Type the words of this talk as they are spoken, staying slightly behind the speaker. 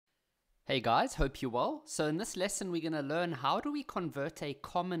Hey guys, hope you're well. So in this lesson, we're going to learn how do we convert a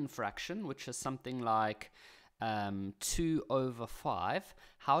common fraction, which is something like 2 over 5.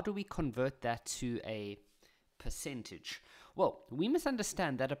 How do we convert that to a percentage? Well, we must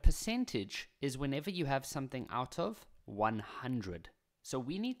understand that a percentage is whenever you have something out of 100. So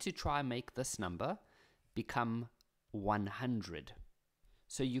we need to try and make this number become 100.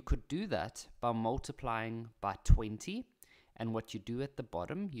 So you could do that by multiplying by 20. And what you do at the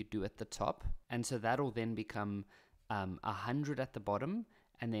bottom, you do at the top. And so that'll then become 100 at the bottom,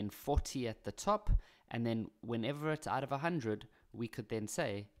 and then 40 at the top. And then whenever it's out of 100, we could then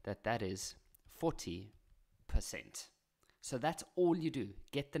say that that is 40%. So that's all you do.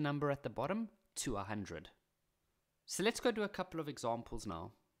 Get the number at the bottom to 100. So let's go do a couple of examples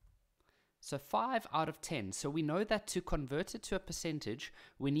now. So 5 out of 10. So we know that to convert it to a percentage,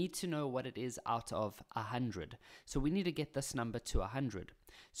 we need to know what it is out of 100. So we need to get this number to 100.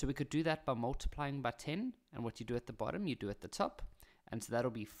 So we could do that by multiplying by 10. And what you do at the bottom, you do at the top. And so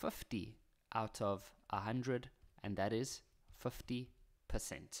that'll be 50 out of 100. And that is 50%.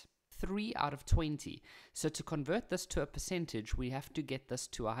 3 out of 20. So to convert this to a percentage, we have to get this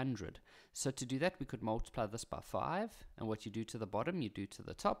to 100. So to do that, we could multiply this by 5. And what you do to the bottom, you do to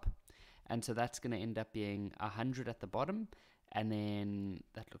the top. And so that's going to end up being 100 at the bottom. And then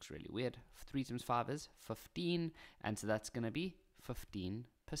that looks really weird. 3 times 5 is 15. And so that's going to be 15%.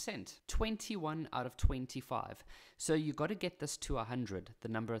 21 out of 25. So you got to get this to 100, the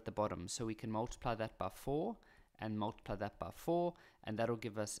number at the bottom. So we can multiply that by 4 and multiply that by 4. And that'll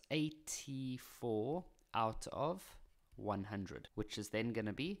give us 84 out of 100, which is then going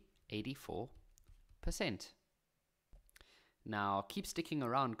to be 84%. Now, keep sticking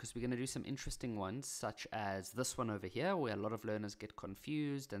around because we're going to do some interesting ones, such as this one over here, where a lot of learners get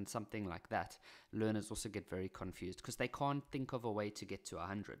confused, and something like that. Learners also get very confused because they can't think of a way to get to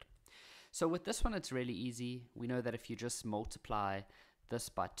 100. So with this one, it's really easy. We know that if you just multiply this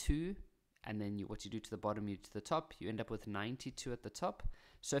by 2, and then what you do to the bottom, you do to the top, you end up with 92 at the top.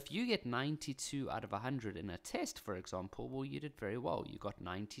 So if you get 92 out of 100 in a test, for example, well, you did very well. You got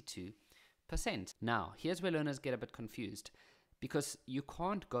 92%. Now, here's where learners get a bit confused, because you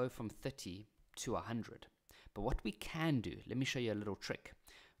can't go from 30 to 100. But what we can do, let me show you a little trick.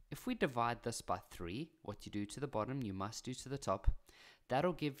 If we divide this by 3, what you do to the bottom, you must do to the top.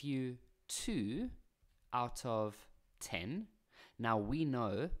 That'll give you 2 out of 10. Now we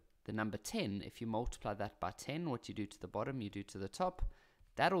know the number 10, if you multiply that by 10, what you do to the bottom, you do to the top.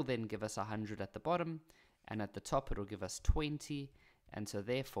 That'll then give us 100 at the bottom, and at the top it'll give us 20, and so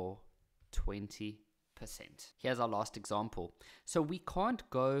therefore 20%. Here's our last example. So we can't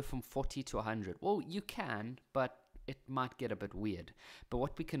go from 40 to 100. Well, you can, but it might get a bit weird. But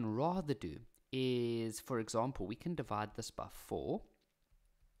what we can rather do is, for example, we can divide this by 4.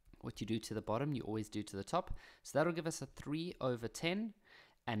 What you do to the bottom, you always do to the top. So that'll give us a 3 over 10.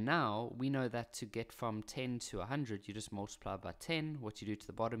 And now we know that to get from 10 to 100, you just multiply by 10. What you do to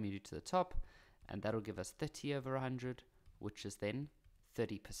the bottom, you do to the top. And that'll give us 30 over 100, which is then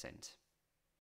 30%.